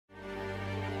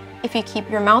If you keep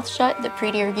your mouth shut, the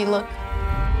prettier you look.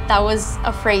 That was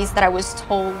a phrase that I was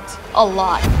told a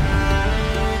lot.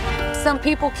 Some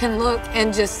people can look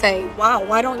and just say, wow,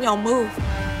 why don't y'all move?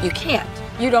 You can't.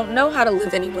 You don't know how to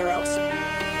live anywhere else.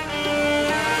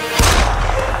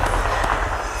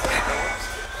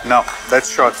 No, that's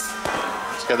short.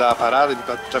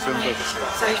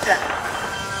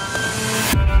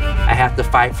 I have to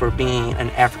fight for being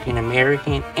an African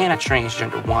American and a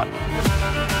transgender woman.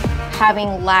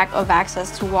 Having lack of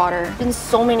access to water, been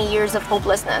so many years of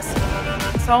hopelessness.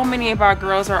 So many of our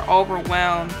girls are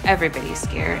overwhelmed. Everybody's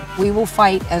scared. We will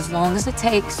fight as long as it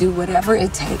takes, do whatever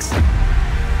it takes.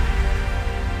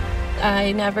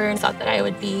 I never thought that I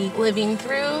would be living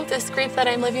through this grief that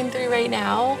I'm living through right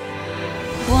now.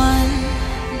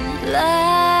 One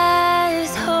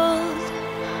last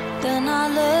hold, then I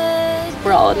let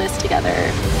We're all in this together.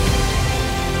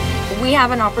 We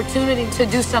have an opportunity to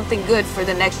do something good for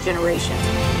the next generation.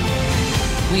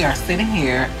 We are sitting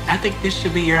here. I think this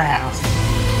should be your house.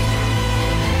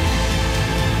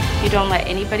 You don't let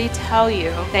anybody tell you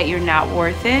that you're not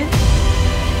worth it.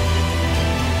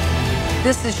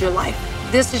 This is your life.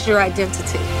 This is your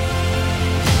identity.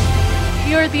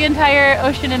 You're the entire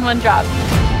ocean in one drop.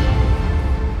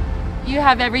 You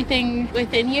have everything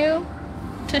within you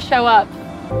to show up.